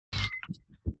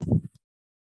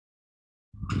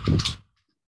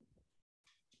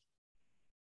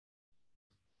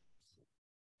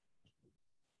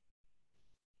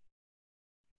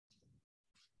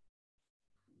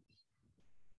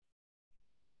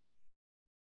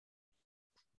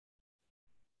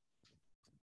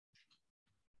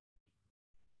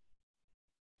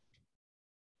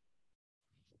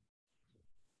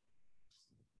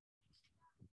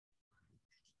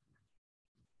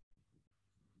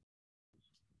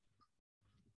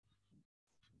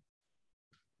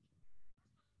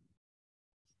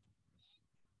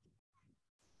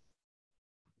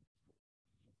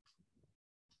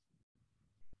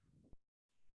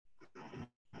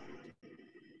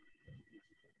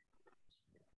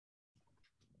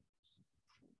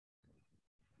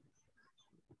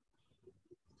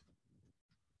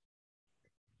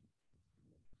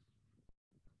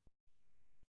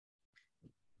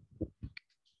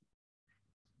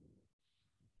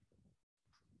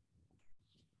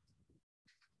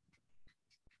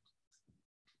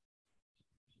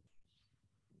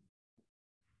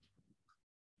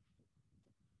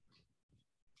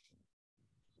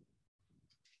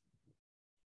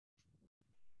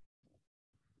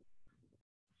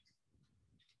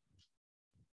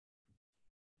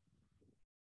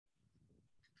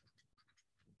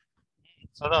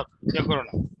সাদাব ইয়ে করো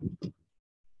না।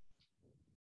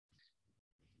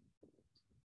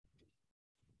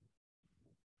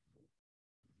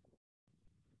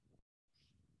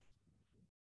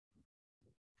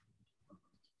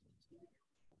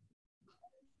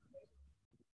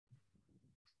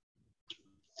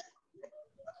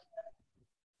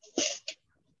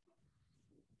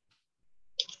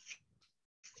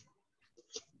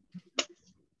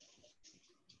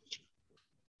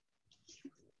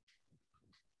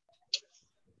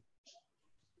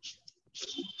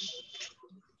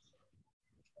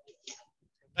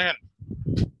 দেখেন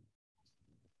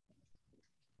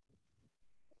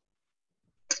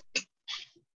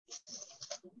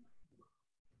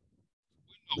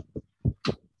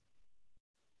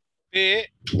পে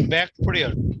ব্যাক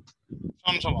পিরিয়ড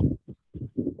সমান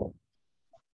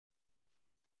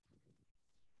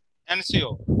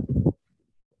এনসিও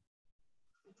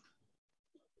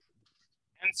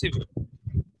এনসিবি,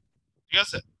 ঠিক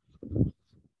আছে?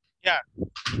 ইয়া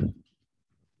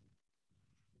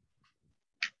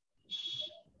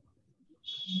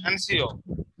NCO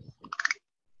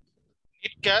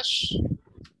NEET cash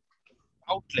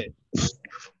outlay,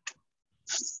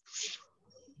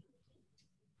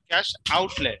 cash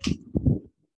outlay,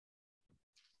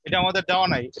 এটা আমাদের দেওয়া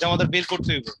নাই, এটা আমাদের বের করতে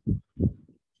হইব।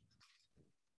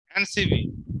 NCB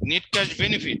NEET cash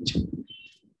benefit,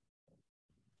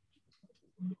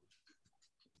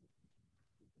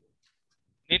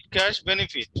 NEET cash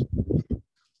benefit,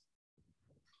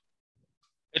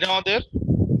 এটা আমাদের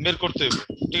বের করতে হইব,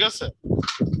 ঠিক আছে?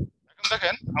 এখন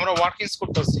দেখেন আমরা ওয়ার্কিংস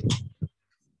করতেছি।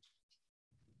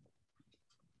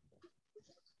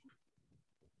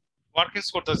 ওয়ার্কিংস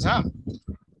করতেছি, হ্যাঁ।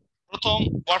 প্রথম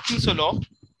ওয়ার্কিংস হলো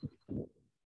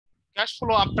cash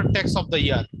flow after tax of the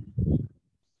year.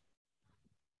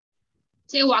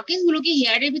 সেই ওয়ার্কিংস গুলো কি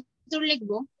হেয়ারের ভিতর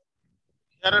লিখবো?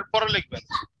 হেয়ারের পরে লিখবেন,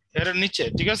 হেয়ারের নিচে,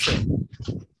 ঠিক আছে?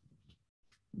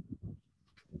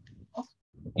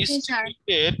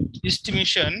 Estimated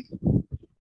estimation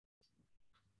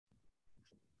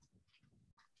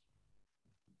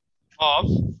of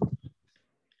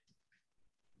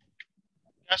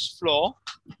cash flow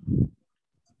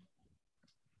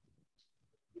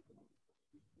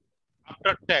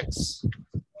after tax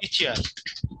each year,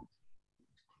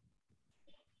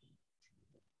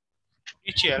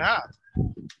 হ্যাঁ।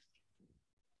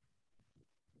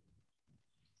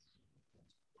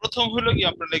 প্রথম হলো কি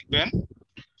আপনারা লিখবেন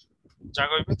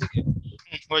জায়গা হইবে থেকে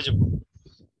হয়ে যাবে,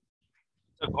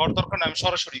 ঘর দরকার না, আমি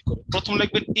সরাসরি করি। প্রথম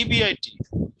লিখবেন ইবিআইটি,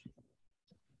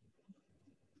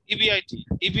 ইবিআইটি,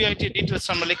 ইবিআইটি ডিটেইলস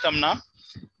আমরা লিখলাম না,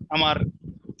 আমার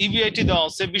ইবিআইটি দেওয়া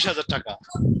আছে 20,000 টাকা,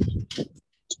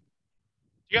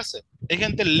 ঠিক আছে?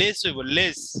 এখান থেকে লেস হইব,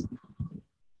 লেস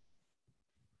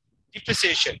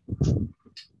ডিপ্রিসিয়েশন,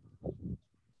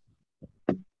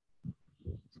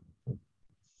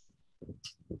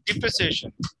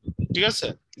 ডিপ্রিসিয়েশন, ঠিক আছে?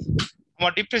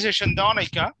 আমার ডিপ্রিসিয়েশন দেওয়া নাই,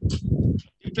 কা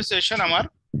ডিপ্রিসিয়েশন আমার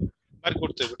বের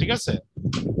করতে হবে, ঠিক আছে?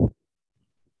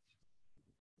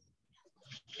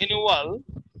 annual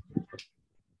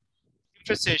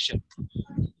depreciation,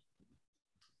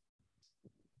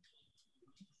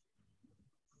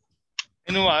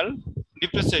 annual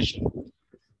depreciation,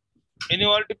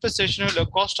 annual depreciation হলো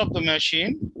cost of the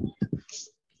machine,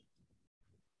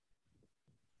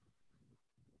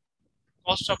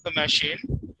 cost of the machine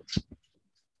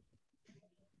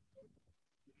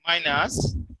minus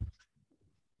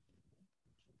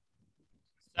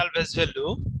salvage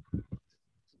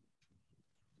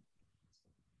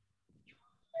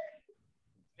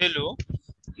value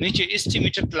নিচে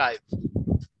estimated life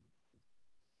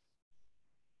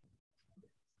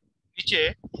নিচে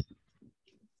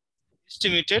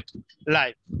estimated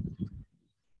life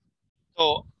তো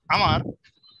আমার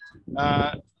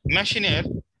মেশিনের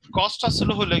কস্ট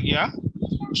আসলে হলো গিয়া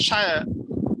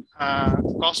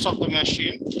cost of the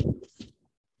machine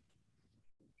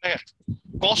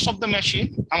cost of the machine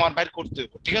আমার বাইর করতে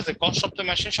হবে ঠিক আছে কস্ট অফ দ্য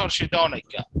মেশিন সরাসরি দেওয়া নাই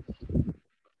কিয়া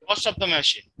cost of the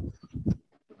machine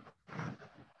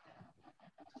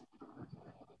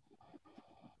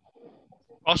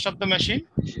cost of the machine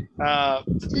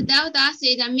So that's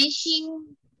it. The machine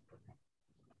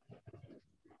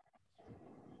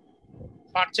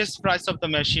purchase price of the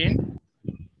machine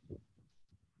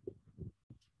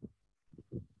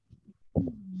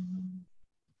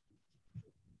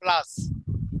plus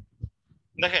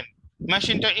দেখেন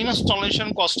মেশিনটা ইনস্টলেশন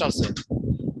কস্ট আছে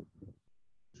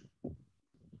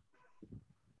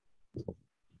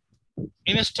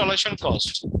ইনস্টলেশন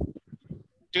কস্ট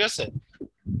ঠিক আছে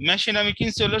মেশিন আমি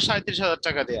কিনছি হলো ৩৭,০০০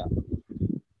 টাকা দেয়া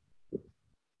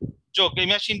যোগ এই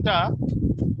মেশিনটা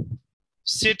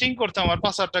সেটিং করতে আমার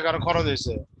 ৫,০০০ টাকার খরচ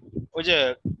হয়েছে ওই যে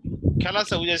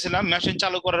খেলাতে বুঝাইছিলাম মেশিন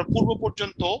চালু করার পূর্ব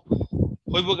পর্যন্ত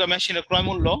হইব গা মেশিনের ক্রয়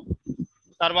মূল্য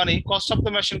তার মানে কস্ট অফ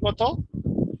দ্য মেশিন কত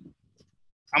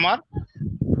আমার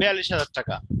 ৪২,০০০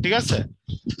 টাকা ঠিক আছে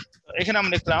এখানে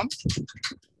আমরা লিখলাম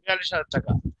 ৪২,০০০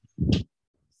 টাকা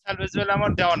সার্ভিস ভ্যালু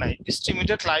আমার দেওয়া নাই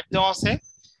এস্টিমেটেড লাইফ দেওয়া আছে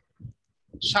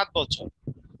 ৭ বছর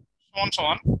সমান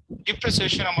সমান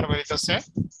ডিপ্রিসিয়েশন আমার বেরিয়েছে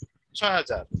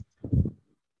 ৬,০০০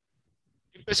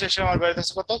 ডিপ্রিসিয়েশন আমার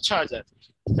বেরিয়েছে কত ৬,০০০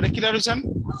 এটা ক্লিয়ার হয়েছেন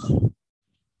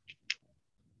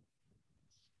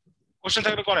কোশ্চেন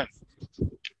থাকলে করেন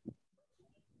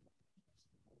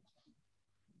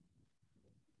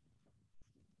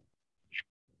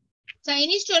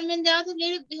ইনস্টলমেন্ট দেওয়া থাকলে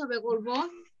কিভাবে করব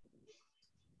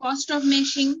কস্ট অফ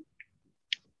মেশিন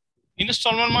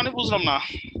ইনস্টলমেন্ট মানে বুঝলাম না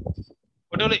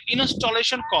ওটা হলো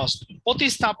ইনস্টলেশন কস্ট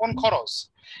প্রতিস্থাপন খরচ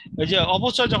এই যে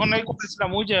অবশ্যই যখন আমি করেছিলাম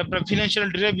ওই যে আপনার ফিনান্সিয়াল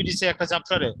ডেরিভেটিভস একটা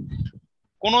চ্যাপ্টারে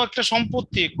কোনো একটা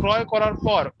সম্পত্তি ক্রয় করার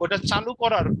পর ওটা চালু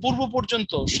করার পূর্ব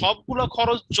পর্যন্ত সবগুলো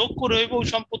খরচ যোগ করে হইব ওই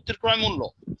সম্পত্তির ক্রয় মূল্য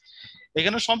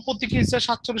এখানে সম্পত্তি কিনছে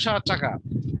 ৪৭,০০০ টাকা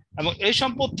এবং এই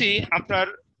সম্পত্তি আপনার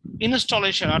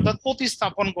ইনস্টলেশন অর্থাৎ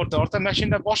প্রতিস্থাপন করতে অর্থাৎ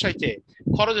মেশিনটা বসাইতে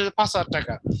খরচ হয়েছে ৫,০০০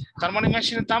 টাকা তার মানে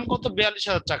মেশিনের দাম কত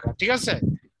 ৪২,০০০ টাকা ঠিক আছে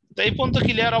তো এই পর্যন্ত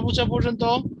ক্লিয়ার অবচয় পর্যন্ত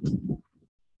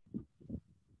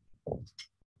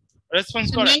রেসপন্স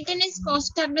করে মেইনটেনেন্স কস্ট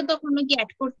থাকলে তখন কি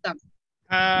অ্যাড করতাম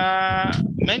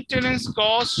মেইনটেনেন্স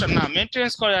কস্ট না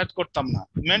মেইনটেনেন্স করে অ্যাড করতাম না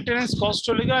মেইনটেনেন্স কস্ট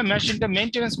হলে গিয়ে মেশিনটা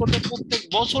মেইনটেনেন্স করতে প্রত্যেক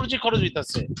বছর যে খরচ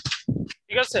হইতাছে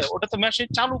ঠিক আছে ওটা তো মেশিন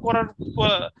চালু করার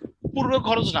পূর্বে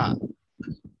খরচ না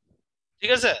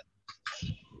ঠিক আছে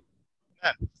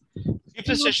হ্যাঁ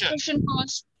ডিপ্রিসিয়েশন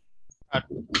কস্ট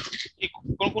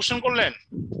কোন কোশ্চেন করলেন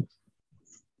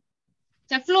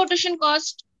ফ্লোটেশন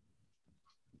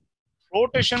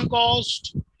কস্ট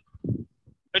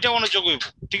এটা মনোযোগ হইব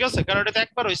ঠিক আছে কারণ এটা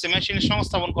একবার হইছে মেশিন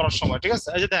সংস্থাপন করার সময় ঠিক আছে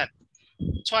এই যে দেন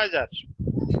 ৬,০০০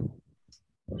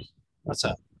 আচ্ছা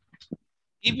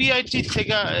ইবিআইটি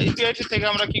থেকে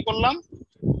আমরা কি করলাম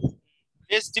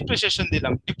লেস ডিপ্রিসিয়েশন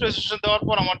দিলাম ডিপ্রিসিয়েশন দেওয়ার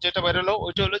পর আমার যেটা বের হলো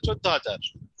ওইটা হলো ১৪,০০০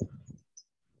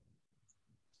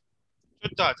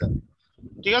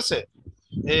 ঠিক আছে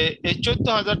এই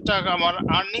 ১৪,০০০ টাকা আমার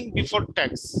আর্নিং বিফোর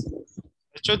ট্যাক্স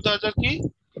 ১৪,০০০ কি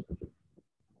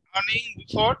আর্নিং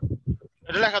বিফোর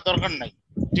এটা লেখা দরকার নাই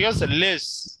ঠিক আছে লেস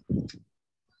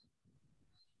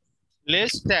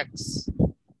ট্যাক্স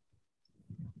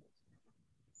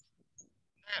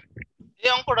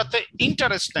এই অঙ্কটাতে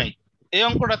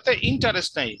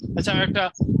ইন্টারেস্ট নাই আচ্ছা আমি একটা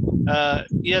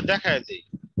ইয়ে দেখায় দিই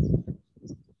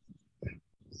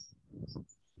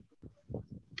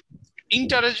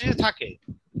ইন্টারেস্ট যদি থাকে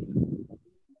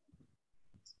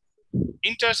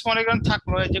ইন্টারেস্ট মনে করেন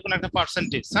থাকলো যে কোনো একটা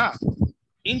পার্সেন্টেজ হ্যাঁ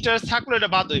ইন্টারেস্ট থাকলো এটা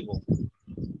বাদ হইব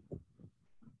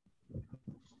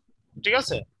ঠিক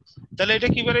আছে তাহলে এটা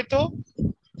কি বেরোইতো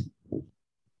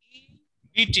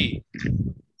EBIT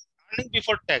earning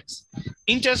before tax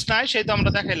interest নাই সেটা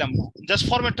আমরা দেখাইলাম না জাস্ট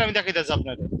ফরম্যাটটা আমি দেখাইতেছি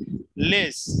আপনাদের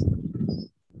less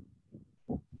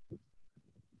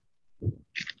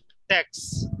tax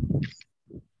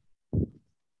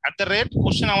at the rate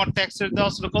question আমার ট্যাক্স রেট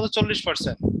দেওয়া ছিল কত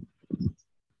 40%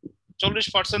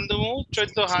 40% দেবো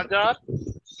 ১৪,০০০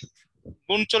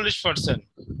 গুণ 40%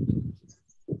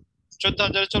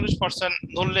 ১৪,০০০ 40%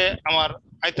 ধরলে আমার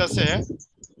আইতাছে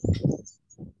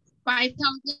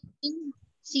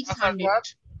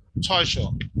 ৫,৬০০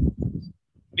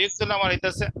 বিয়োগ দিলে আমার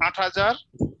আইতাছে ৮,৪০০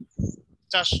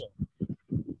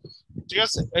 ঠিক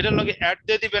আছে, এটার লগে অ্যাড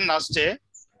দিয়ে দিবেন লাস্টে,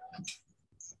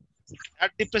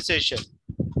 অ্যাড ডিপ্রিসিয়েশন,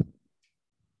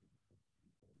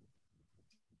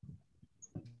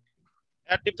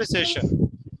 অ্যাড ডিপ্রিসিয়েশন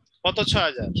কত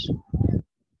 6000,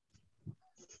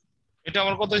 এটা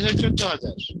আমার কত হয়েছে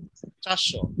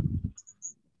 14400,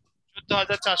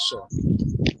 14400,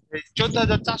 এই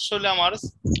 14400 হলে আমার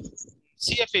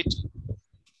সিএফএটি,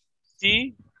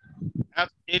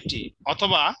 সিএফএটি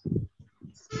অথবা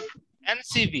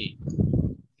এনসিবি,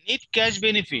 নিট ক্যাশ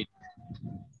বেনিফিট।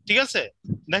 ঠিক আছে,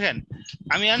 দেখেন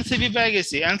আমি এনসিবি পেয়ে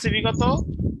গেছি, এনসিবি কত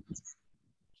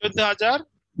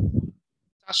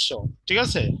 14400, ঠিক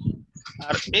আছে।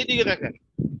 আর এইদিকে দেখেন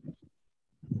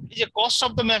এই যে কস্ট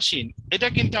অফ দ্য মেশিন, এটা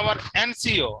কিন্তু আমার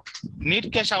এনসিও, নিট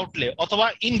ক্যাশ আউটলে অথবা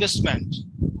ইনভেস্টমেন্ট,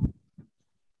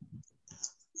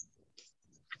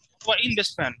 অথবা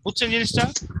ইনভেস্টমেন্ট, বুঝছেন জিনিসটা?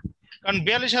 কারণ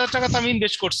 42,000 টাকা তো আমি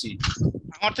ইনভেস্ট করছি,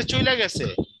 আমার তো চলে গেছে,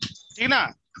 ঠিক না?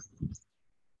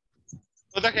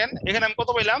 তো দেখেন এখানে আমি কত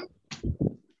পাইলাম,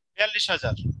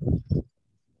 42,000,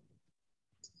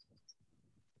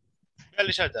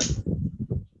 42,000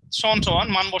 সমান সমান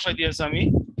মান বসাই দিয়েছে আমি,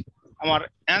 আমার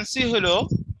এনসি হলো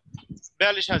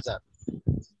 42,000,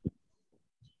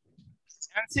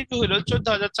 এনসিপি হলো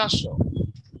 14,400,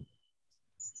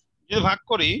 যদি ভাগ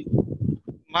করি,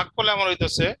 ভাগ করলে আমার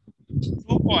হইতেছে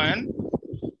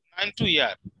 2.92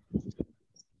 ইয়ার,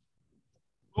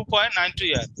 2.92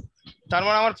 ইয়ার, তার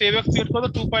মানে আমার পেব্যাক পিরিয়ড কত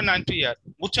 2.92 ইয়ার,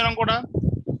 বুঝছেন অঙ্কটা?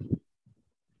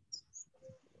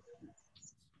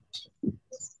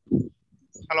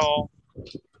 Hello,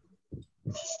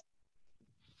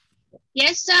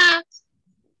 Yes, sir.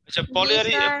 আচ্ছা Yes, sir.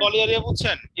 পলিয়ারিয়া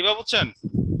বুঝছেন, এবার বুঝছেন?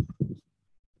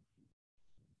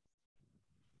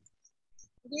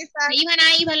 Yes, sir.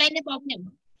 Iba line problem.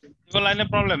 এবার লাইনে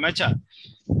প্রবলেম। আচ্ছা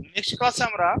নেক্সট ক্লাসে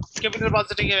আমরা ক্যাপিটাল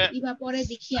বাজেটিং এ, Iba pore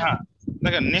দেখি হ্যাঁ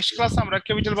দেখেন নেক্সট ক্লাসে আমরা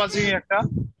ক্যাপিটাল বাজেটিং এ একটা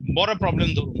বড় প্রবলেম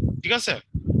ধরব, ঠিক আছে?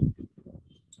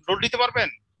 লোড দিতে পারবেন?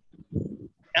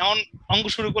 এখন অঙ্ক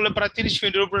শুরু করলে প্রায় 30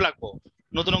 মিনিটের উপরে লাগবে,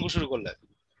 নতুন অঙ্ক শুরু করলে।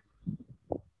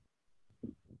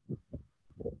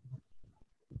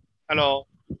 হ্যালো,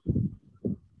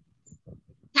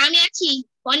 আমি আছি,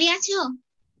 পলি আছো?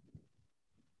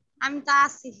 আমি তো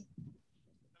আছি।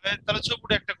 তাহলে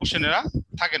চোপড়ে একটা কোশ্চেন এরা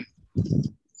থাকেন,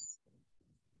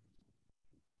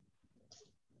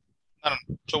 দাঁড়ান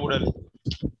চোপড়ে।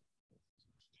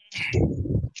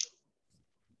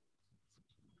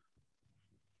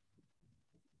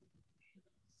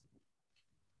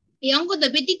 এই অঙ্ক তো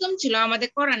ব্যতিক্রম ছিল, আমাদের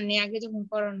করার নেই, আগে যখন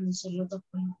করানো ছিল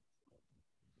তখন।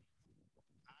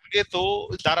 আগে তো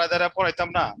দাঁড়া দাঁড়া পড়াইতাম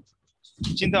না,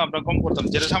 চিন্তা ভাবনা কম করতাম,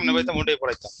 যেটা সামনে পাইতাম ওটাই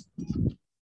পড়াইতাম।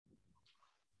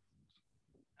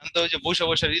 এখন তো ওই যে বসে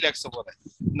বসে রিল্যাক্স পড়ে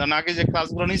না, আগে যে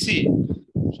ক্লাসগুলো নিছি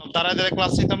সব দাঁড়ায় দাঁড়ায়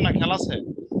ক্লাস নিতাম না, খেলা আছে।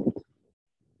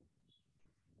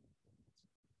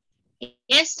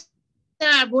 Yes,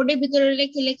 sir. বোর্ডের ভিতরে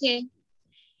লিখে লিখে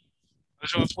ওই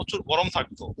সময় প্রচুর গরম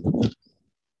থাকতো,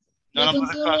 যখন তখন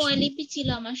আমাদের তো ক্লাস, এলইপি ছিল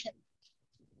আমার সাথে।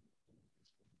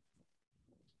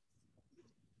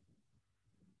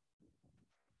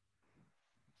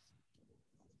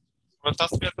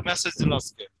 তাসমিয়া তো মেসেজ দিল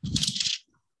আজকে,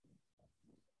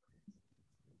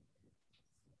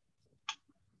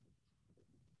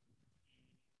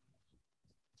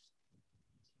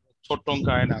 ছোট্ট অঙ্ক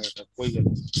আয় না, এটা কই গেল?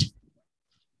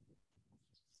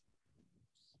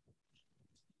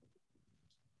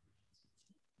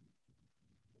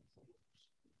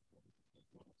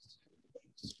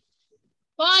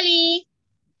 পলি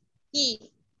কি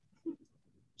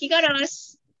কি করস?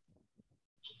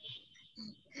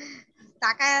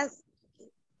 তাকায় আছি।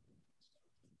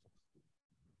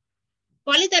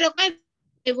 পলি তার কয়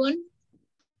বোন?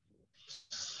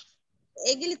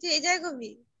 এগুলি তুই এই জায়গায়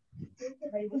কবি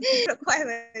কয়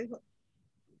ভাই বোন?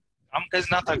 কাম কাজ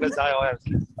না থাকলে যায় হয় আর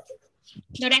কি।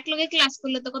 ধর এক লগে ক্লাস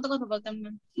করলে তো কত কথা বলতাম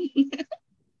না।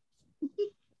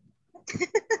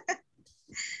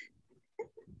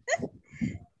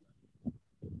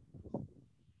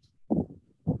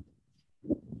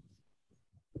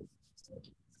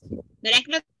 ধর এক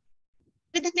লগে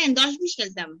থাকলে 10-20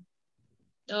 খেলতাম,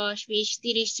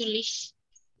 10-20-30-40।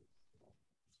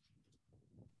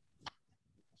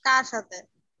 কার সাথে?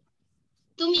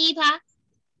 তুমি ইভা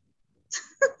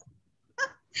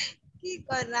কি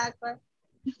কয় না কয়?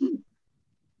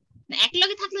 এক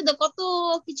লগে থাকলে তো কত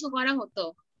কিছু করা হতো,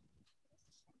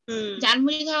 হুম,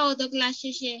 ঝালমুড়ি খাওয়া হতো ক্লাস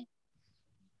শেষে।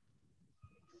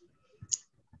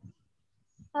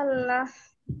 আল্লাহ।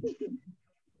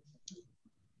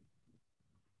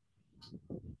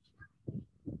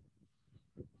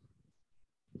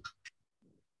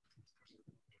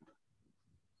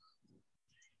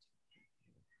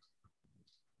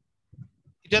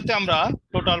 এটাতে আমরা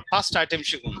টোটাল 5টা আইটেম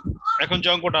শিখুন। এখন যে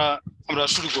অঙ্কটা আমরা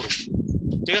শুরু করব,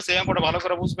 ঠিক আছে? এই অঙ্কটা ভালো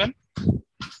করে বুঝবেন।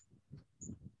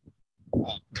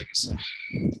 ঠিক আছে।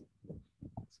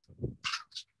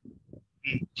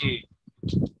 কি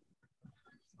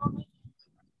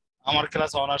আমার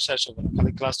ক্লাস অনার্স শেষ হবে না,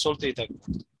 খালি ক্লাস চলতেই থাকবে,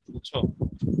 বুঝছো?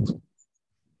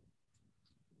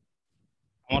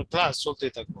 আমার ক্লাস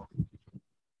চলতেই থাকবে।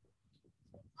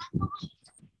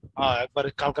 হ্যাঁ, একবারে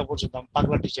কালকা পর্যন্ত আমি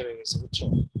পাগলা টিচার হয়ে গেছে, বুঝছো?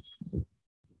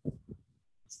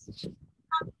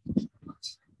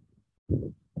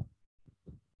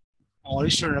 আমার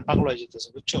স্টুডেন্ট পাগল হয়ে যেতেছে,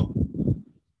 বুঝছো?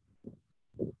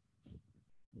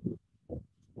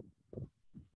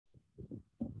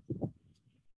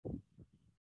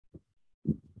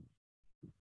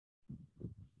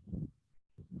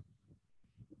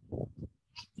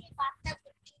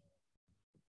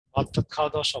 ভাত টাত খাওয়া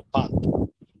দাওয়া সব বাদ।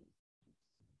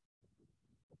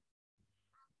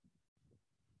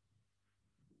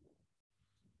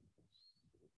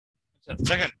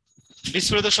 দেখেন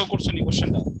ডিসপ্লেতে শো করছে নি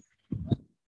কোশ্চেনটা?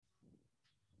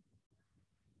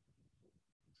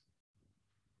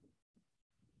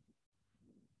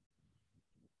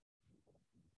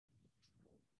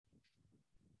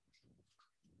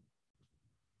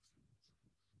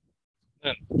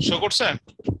 শো করছে?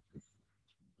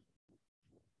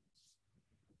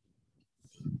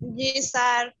 জি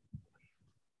স্যার।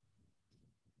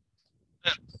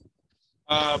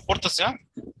 পড়তেছে।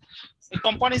 The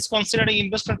company is considering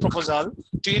investment proposal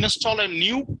to install a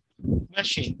new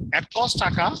machine at cost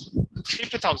টাকা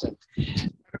 50,000.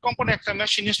 একটা কোম্পানি একটা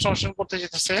মেশিন ইনস্টলেশন করতে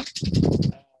যেতেছে,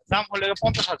 দাম হলো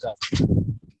 50,000।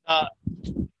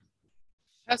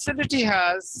 Facility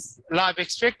has life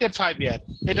expected 5 year,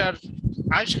 এটার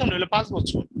আয়ুষ্কাল হলো 5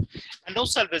 বছর, and no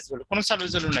service bill, কোনো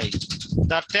সার্ভিস বিল নাই।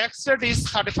 The tax rate is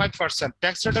 35%,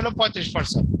 tax rate হলো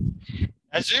 35%.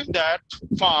 Assume that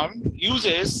firm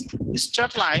uses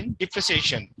straight line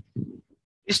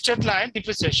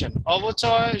depreciation,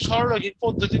 অবচয় সরলরৈখিক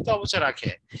পদ্ধতিতে অবচয়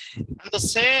রাখে,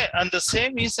 and the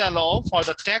same is allowed for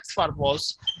the tax purpose,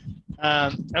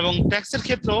 এবং ট্যাক্সের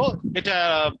ক্ষেত্রেও এটা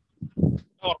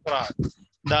ব্যবহার করা হয়।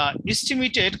 The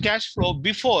estimated cash flow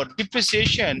before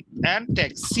depreciation and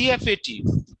tax, CFAT,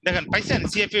 দেখেন পাইছেন?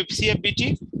 CFBT,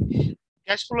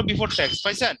 cash flow before tax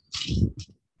পাইছেন?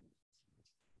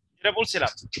 যেটা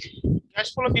বলছিলাম, cash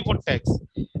flow before tax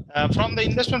from the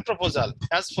investment proposal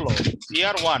as follow: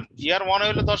 year 1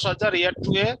 হলো 10,000, year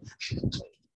 2 এ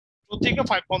 2 থেকে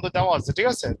 5 পর্যন্ত দেওয়া আছে, ঠিক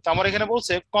আছে? তো আমার এখানে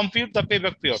বলছে কম্পিউট দ্য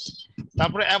পেব্যাক পিরিয়ড,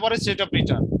 তারপরে এভারেজ রেট অফ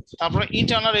রিটার্ন, তারপরে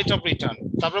ইন্টারনাল রেট অফ রিটার্ন,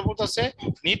 তারপরে বলতেছে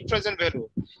নিট প্রেজেন্ট ভ্যালু,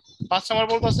 5 নম্বর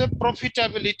বলতেছে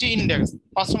প্রফিটেবিলিটি ইন্ডেক্স,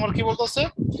 5 নম্বর কি বলতেছে?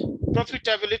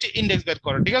 প্রফিটেবিলিটি ইন্ডেক্স বের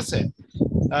করো, ঠিক আছে?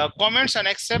 Comments and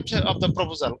accept of the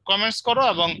proposal, comments করো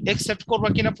এবং অ্যাকসেপ্ট করবা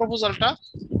কিনা প্রপোজালটা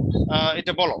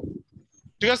এটা বলো,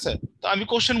 ঠিক আছে? তো আমি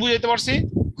কোশ্চেন বুঝাইতে পারছি?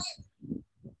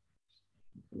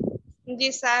 জি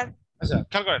স্যার। আচ্ছা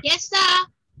খেয়াল করেন, Yes, sir.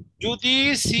 যদি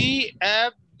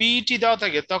CFBT দেওয়া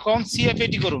থাকে তখন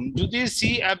CFAT করুন, যদি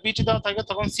CFBT দেওয়া থাকে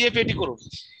তখন CFAT করুন।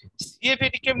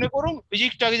 CFAT কেমনে করুন?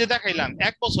 একটু আগে যে দেখাইলাম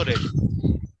 1 বছরের,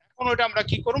 এখন ওটা আমরা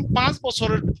কি করুন? 5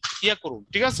 বছরের ইয়া করুন,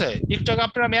 ঠিক আছে? একটু আগে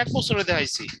আপনার আমি 1 বছরে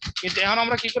দেখাইছি, কিন্তু এখন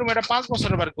আমরা কি করব? এটা 5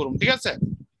 বছরের বার করুন, ঠিক আছে?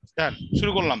 দেখ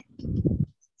শুরু করলাম।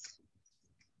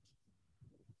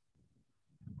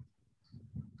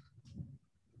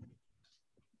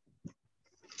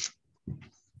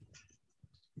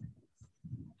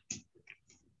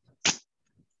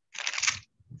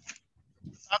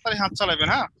 তাড়াতাড়ি হাত চালাবেন,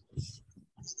 হ্যাঁ?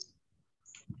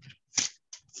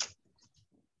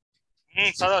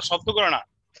 সাদা শব্দ করে না।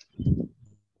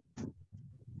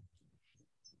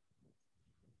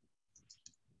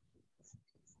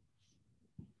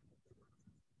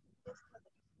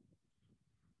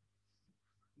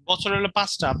 বছর হলো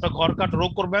 5টা, আপনার ঘর কাট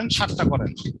রোগ করবেন 7টা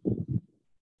করেন।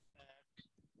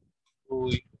 2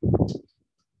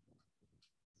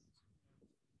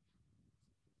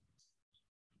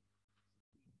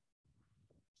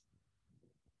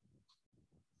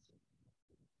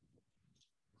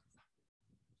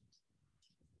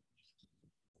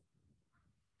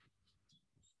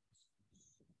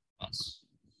 5,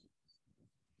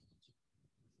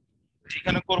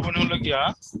 এখানে করবেন হলো গিয়া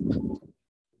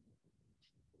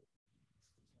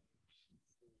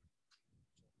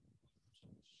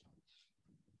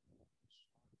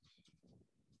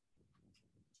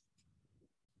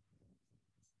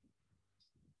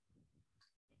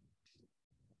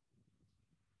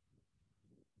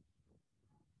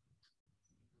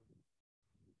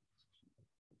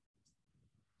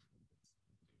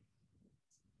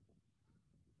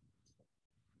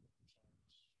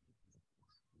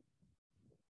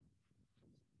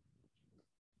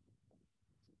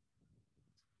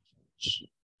আচ্ছা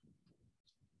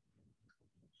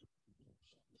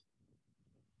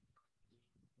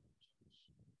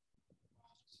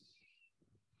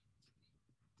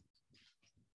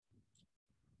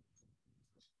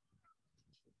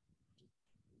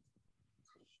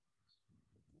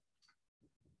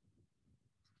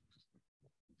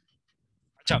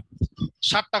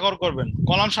 7টা ঘর করবেন,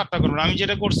 কলাম 7টা করবেন। আমি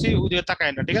যেটা করছি ওইদিকে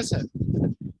তাকায় না, ঠিক আছে?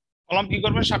 কলাম কি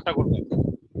করবেন? 7টা করবেন।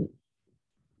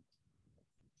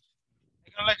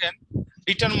 এখানে লেখেন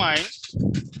determine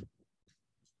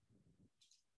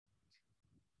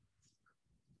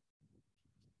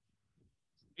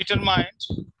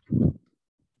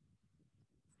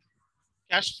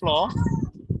cash flow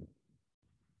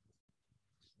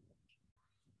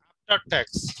after tax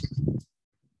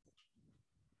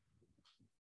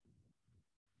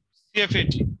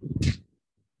CFAT।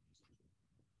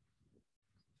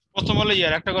 প্রথম হলো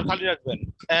ইয়ার, একটা করে খালি রাখবেন।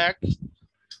 1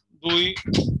 2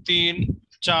 3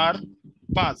 4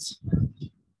 5।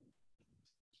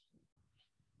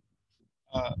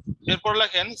 এরপর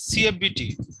লেখেন CFBT।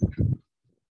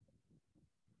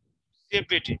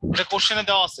 এটা কোশ্চেনে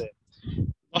দেওয়া আছে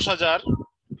 10,000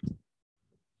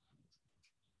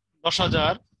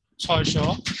 10,692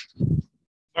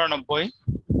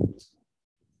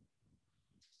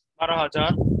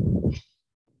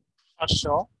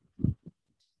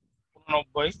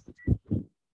 12,789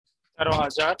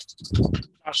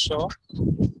 13,462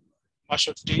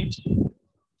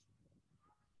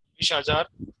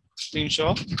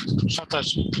 20,387।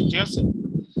 ঠিক আছে?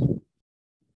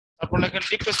 তারপর লেখেন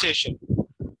ডিপ্রিসিয়েশন।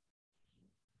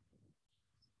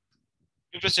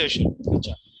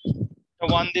 আচ্ছা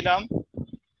 1 দিলাম,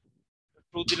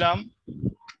 2 দিলাম,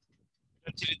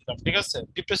 3 দিলাম। ঠিক আছে?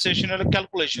 ডিপ্রিসিয়েশন হলো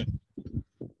ক্যালকুলেশন।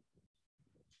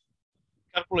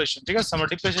 ঠিক আছে? আমরা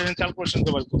ডিপ্রিসিয়েশন ক্যালকুলেশন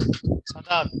করব।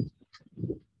 সাধারণ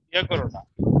ইয়া করো না,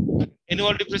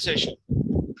 অ্যানুয়াল ডিপ্রিসিয়েশন।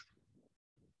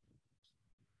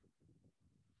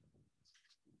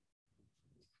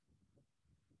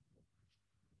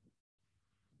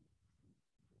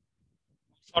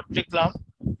 শর্ট লিখলাম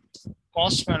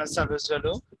কস্ট মাইনাস সার্ভিস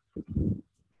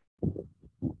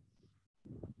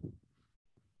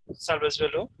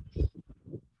ভ্যালু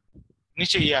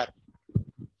নিচে ইয়ার।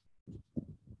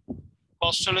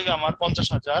 কস্ট হলো আমার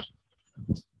 50,000,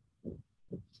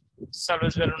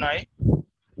 সার্ভিস ভ্যালু নাই,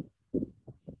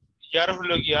 ইয়ার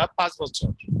হলো গিয়া 5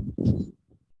 বছর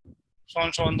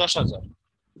সমান 10,000।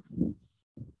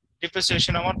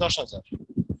 ডিপ্রিসিয়েশন আমার 10,000।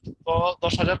 তো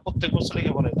 10,000 প্রত্যেক বছর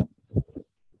লিখে বলে দাও।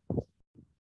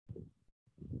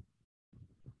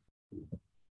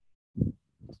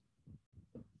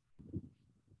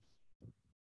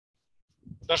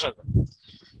 10,000।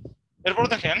 এরপর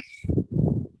দেখেন,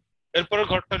 এরপরে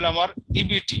ঘরটা হলো আমার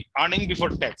EBIT, earning before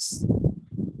tax.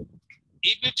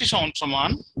 EBIT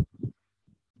সমান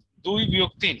 2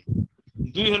 বিয়োগ 3।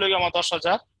 2 হলো আমার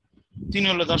 10,000, 3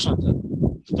 হলো 10,000।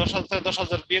 10,000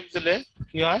 10,000 বিয়োগ দিলে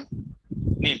কি হয়?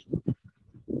 নীল।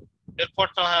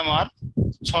 এরপরটা হয় আমার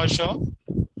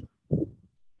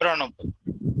 692।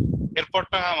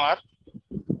 এরপরটা হয় আমার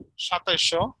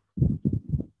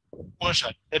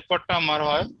 2759। এরপরটা আমার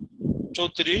হয়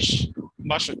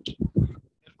 3462।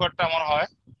 এরপরটা আমার হয়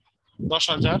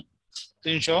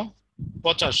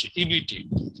 10,385 ইবিটি।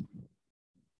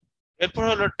 এরপর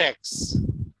হলো ট্যাক্স।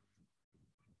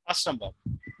 5 নাম্বার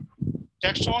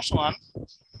ট্যাক্স সমান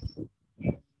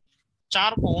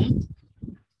 4 গুণ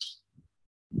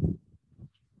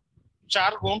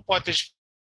 35।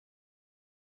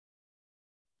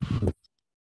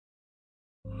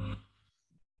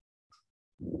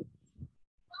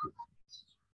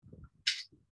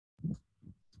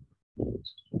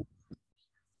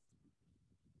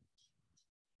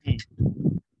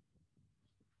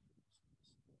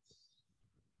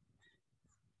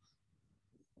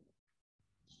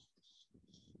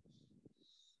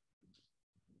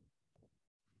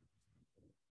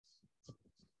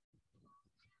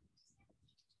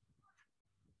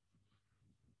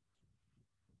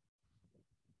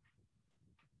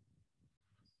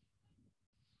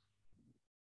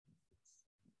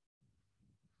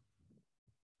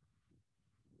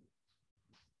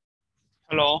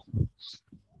 হ্যালো,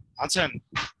 আছেন?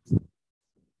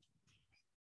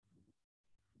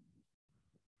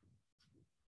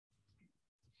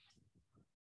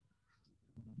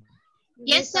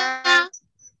 Yes, sir.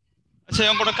 আচ্ছা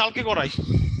অঙ্কটা কালকে করাই,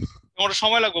 অঙ্কটা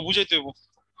সময় লাগবে, বুঝাইতে হইব।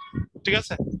 ঠিক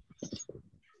আছে?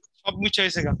 সব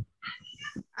মিশাইছে গা।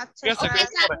 আচ্ছা ঠিক আছে? Okay,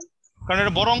 sir. কারণ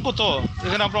এটা বড় অঙ্ক তো,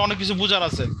 এখানে আপনার অনেক কিছু বোঝার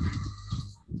আছে।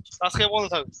 আজকে বলতে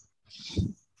থাকবে।